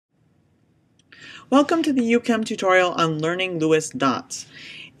Welcome to the UChem tutorial on learning Lewis dots.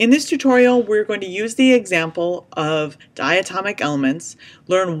 In this tutorial, we're going to use the example of diatomic elements,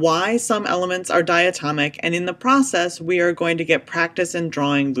 learn why some elements are diatomic, and in the process, we are going to get practice in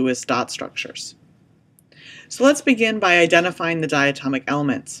drawing Lewis dot structures. So let's begin by identifying the diatomic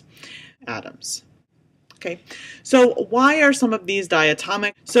elements, atoms. Okay, so why are some of these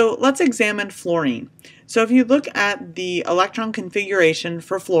diatomic? So let's examine fluorine. So if you look at the electron configuration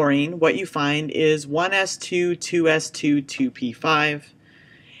for fluorine, what you find is 1s2, 2s2, 2p5.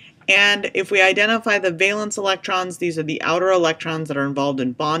 And if we identify the valence electrons, these are the outer electrons that are involved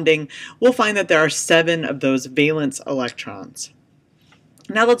in bonding, we'll find that there are 7 of those valence electrons.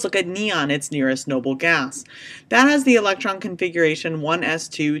 Now let's look at neon, its nearest noble gas. That has the electron configuration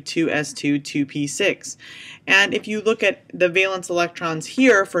 1s2, 2s2, 2p6. And if you look at the valence electrons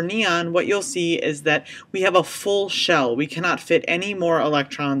here for neon, what you'll see is that we have a full shell. We cannot fit any more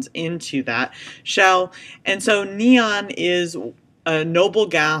electrons into that shell. And so neon is a noble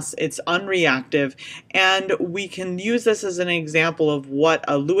gas, it's unreactive, and we can use this as an example of what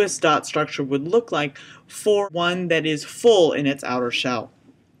a Lewis dot structure would look like for one that is full in its outer shell.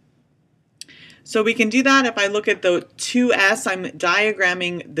 So we can do that. If I look at the 2s, I'm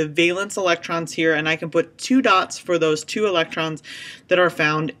diagramming the valence electrons here, and I can put 2 dots for those 2 electrons that are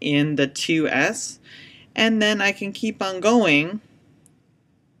found in the 2s. And then I can keep on going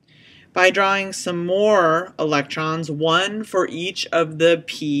by drawing some more electrons, 1 for each of the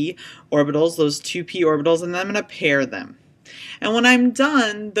p orbitals, those 2 p orbitals, and then I'm going to pair them. And when I'm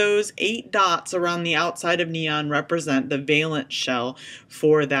done, those 8 dots around the outside of neon represent the valence shell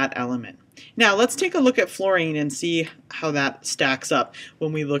for that element. Now let's take a look at fluorine and see how that stacks up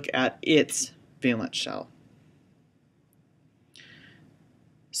when we look at its valence shell.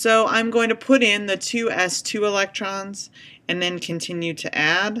 So I'm going to put in the 2s2 electrons and then continue to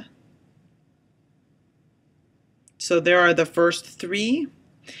add. So there are the first 3.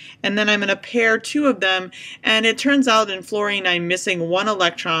 And then I'm going to pair 2 of them, and it turns out in fluorine I'm missing 1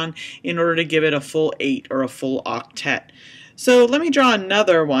 electron in order to give it a full 8 or a full octet. So let me draw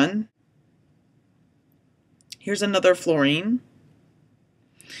another one. Here's another fluorine,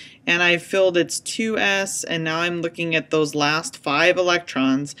 and I filled its 2s, and now I'm looking at those last 5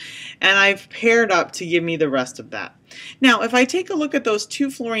 electrons, and I've paired up to give me the rest of that. Now if I take a look at those 2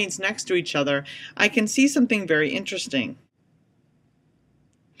 fluorines next to each other, I can see something very interesting.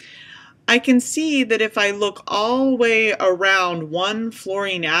 I can see that if I look all the way around one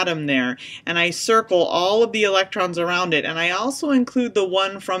fluorine atom there, and I circle all of the electrons around it, and I also include the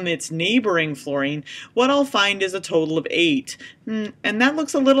one from its neighboring fluorine, what I'll find is a total of 8. And that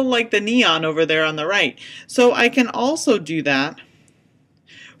looks a little like the neon over there on the right. So I can also do that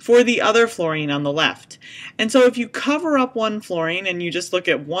for the other fluorine on the left. And so if you cover up one fluorine and you just look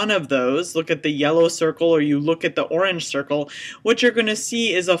at one of those, look at the yellow circle or you look at the orange circle, what you're going to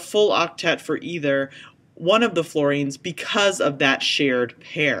see is a full octet for either one of the fluorines because of that shared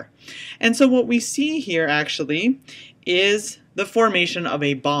pair. And so what we see here actually is the formation of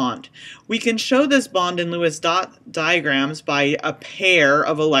a bond. We can show this bond in Lewis dot diagrams by a pair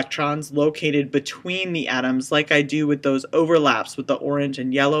of electrons located between the atoms, like I do with those overlaps with the orange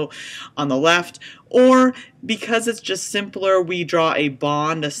and yellow on the left, or because it's just simpler, we draw a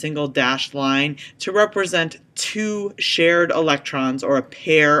bond, a single dashed line, to represent 2 shared electrons or a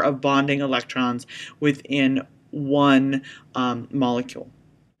pair of bonding electrons within one molecule.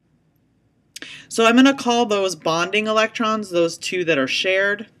 So I'm going to call those bonding electrons, those 2 that are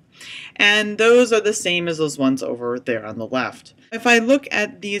shared, and those are the same as those ones over there on the left. If I look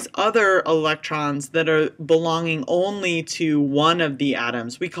at these other electrons that are belonging only to one of the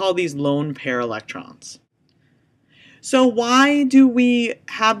atoms, we call these lone pair electrons. So why do we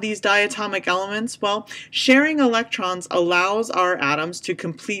have these diatomic elements? Well, sharing electrons allows our atoms to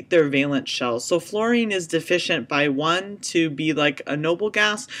complete their valence shells. So fluorine is deficient by 1 to be like a noble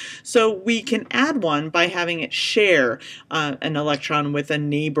gas. So we can add 1 by having it share an electron with a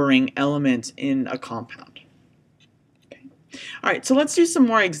neighboring element in a compound. All right, so let's do some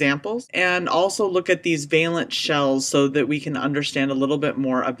more examples and also look at these valence shells so that we can understand a little bit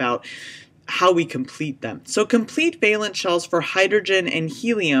more about how we complete them. So complete valence shells for hydrogen and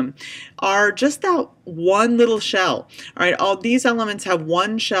helium are just that one little shell. All right, all these elements have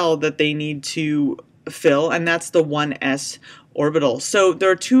one shell that they need to fill, and that's the 1s orbital. So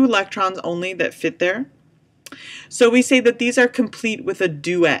there are 2 electrons only that fit there. So we say that these are complete with a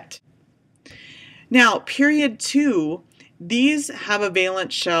duet. Now, period 2, these have a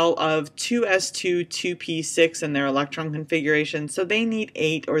valence shell of 2s2, 2p6 in their electron configuration, so they need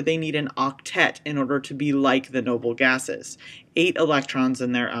 8 or they need an octet in order to be like the noble gases. 8 electrons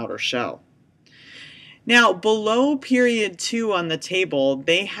in their outer shell. Now, below period 2 on the table,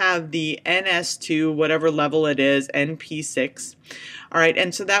 they have the NS2, whatever level it is, NP6. All right,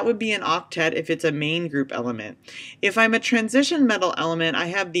 and so that would be an octet if it's a main group element. If I'm a transition metal element, I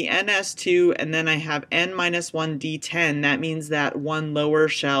have the NS2 and then I have N-1 D10. That means that one lower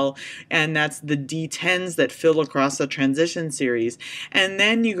shell, and that's the D10s that fill across the transition series. And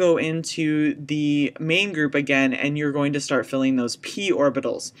then you go into the main group again, and you're going to start filling those p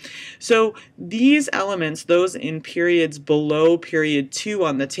orbitals. So these elements, those in periods below period 2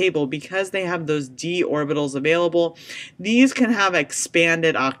 on the table, because they have those d orbitals available, these can have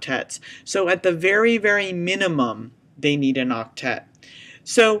expanded octets. So at the very, very minimum, they need an octet.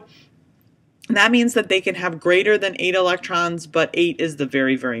 So that means that they can have greater than 8 electrons, but 8 is the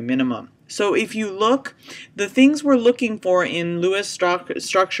very, very minimum. So if you look, the things we're looking for in Lewis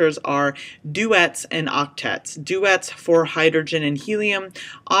structures are duets and octets. Duets for hydrogen and helium,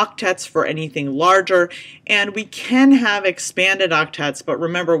 octets for anything larger, and we can have expanded octets, but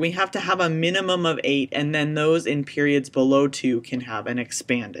remember we have to have a minimum of 8, and then those in periods below 2 can have an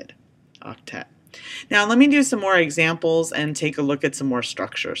expanded octet. Now let me do some more examples and take a look at some more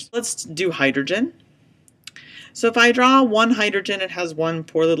structures. Let's do hydrogen. So if I draw one hydrogen, it has one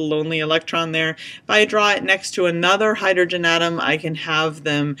poor little lonely electron there. If I draw it next to another hydrogen atom, I can have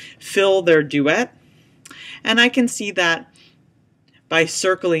them fill their duet. And I can see that by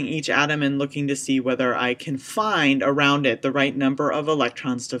circling each atom and looking to see whether I can find around it the right number of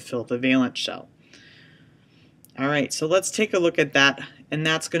electrons to fill the valence shell. All right, so let's take a look at that, and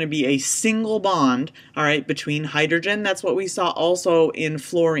that's going to be a single bond, all right, between hydrogen. That's what we saw also in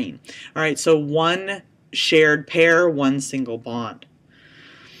fluorine. All right, so one shared pair, one single bond.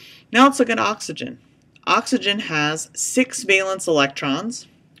 Now let's look at oxygen. Oxygen has 6 valence electrons,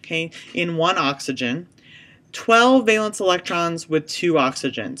 okay, in one oxygen, 12 valence electrons with 2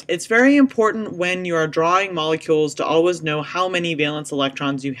 oxygens. It's very important when you are drawing molecules to always know how many valence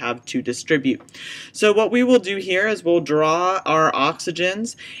electrons you have to distribute. So what we will do here is we'll draw our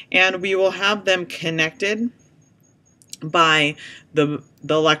oxygens, and we will have them connected by the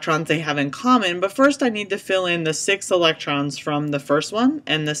electrons they have in common. But first I need to fill in the 6 electrons from the first one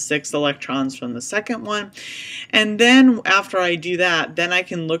and the 6 electrons from the second one. And then after I do that, then I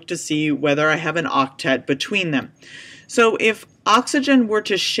can look to see whether I have an octet between them. So if oxygen were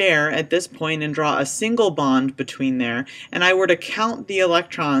to share at this point and draw a single bond between there, and I were to count the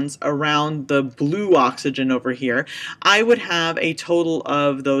electrons around the blue oxygen over here, I would have a total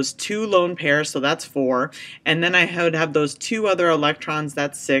of those 2 lone pairs, so that's 4, and then I would have those 2 other electrons,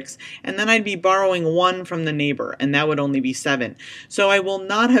 that's 6, and then I'd be borrowing 1 from the neighbor, and that would only be 7. So I will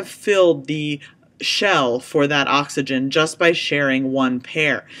not have filled the shell for that oxygen just by sharing 1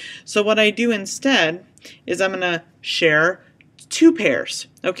 pair. So what I do instead is I'm going to share 2 pairs.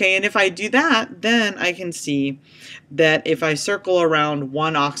 Okay, and if I do that, then I can see that if I circle around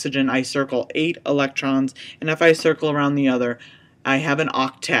one oxygen, I circle 8 electrons, and if I circle around the other, I have an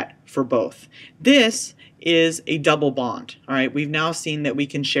octet for both. This is a double bond. All right, we've now seen that we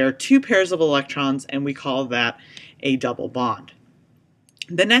can share 2 pairs of electrons, and we call that a double bond.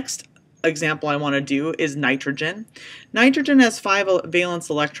 The next example I want to do is nitrogen. Nitrogen has 5 valence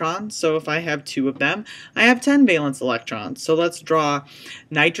electrons, so if I have 2 of them, I have 10 valence electrons. So let's draw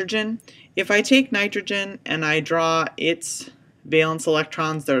nitrogen. If I take nitrogen and I draw its valence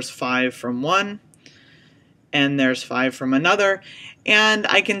electrons, there's 5 from one, and there's 5 from another. And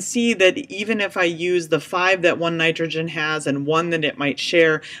I can see that even if I use the 5 that one nitrogen has and 1 that it might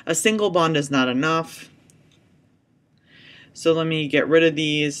share, a single bond is not enough. So let me get rid of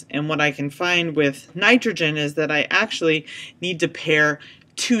these, and what I can find with nitrogen is that I actually need to pair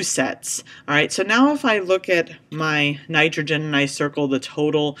 2 sets. Alright, so now if I look at my nitrogen and I circle the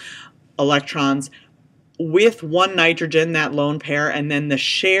total electrons with one nitrogen, that lone pair, and then the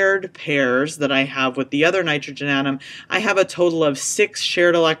shared pairs that I have with the other nitrogen atom, I have a total of 6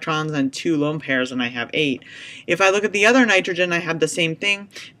 shared electrons and 2 lone pairs, and I have 8. If I look at the other nitrogen, I have the same thing.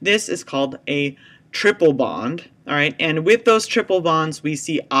 This is called a triple bond. All right, and with those triple bonds, we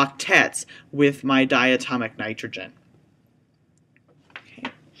see octets with my diatomic nitrogen.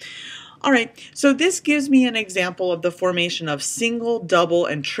 Okay. All right, so this gives me an example of the formation of single, double,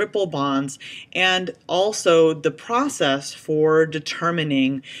 and triple bonds, and also the process for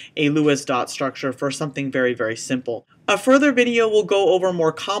determining a Lewis dot structure for something very, very simple. A further video will go over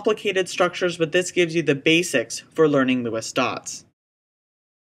more complicated structures, but this gives you the basics for learning Lewis dots.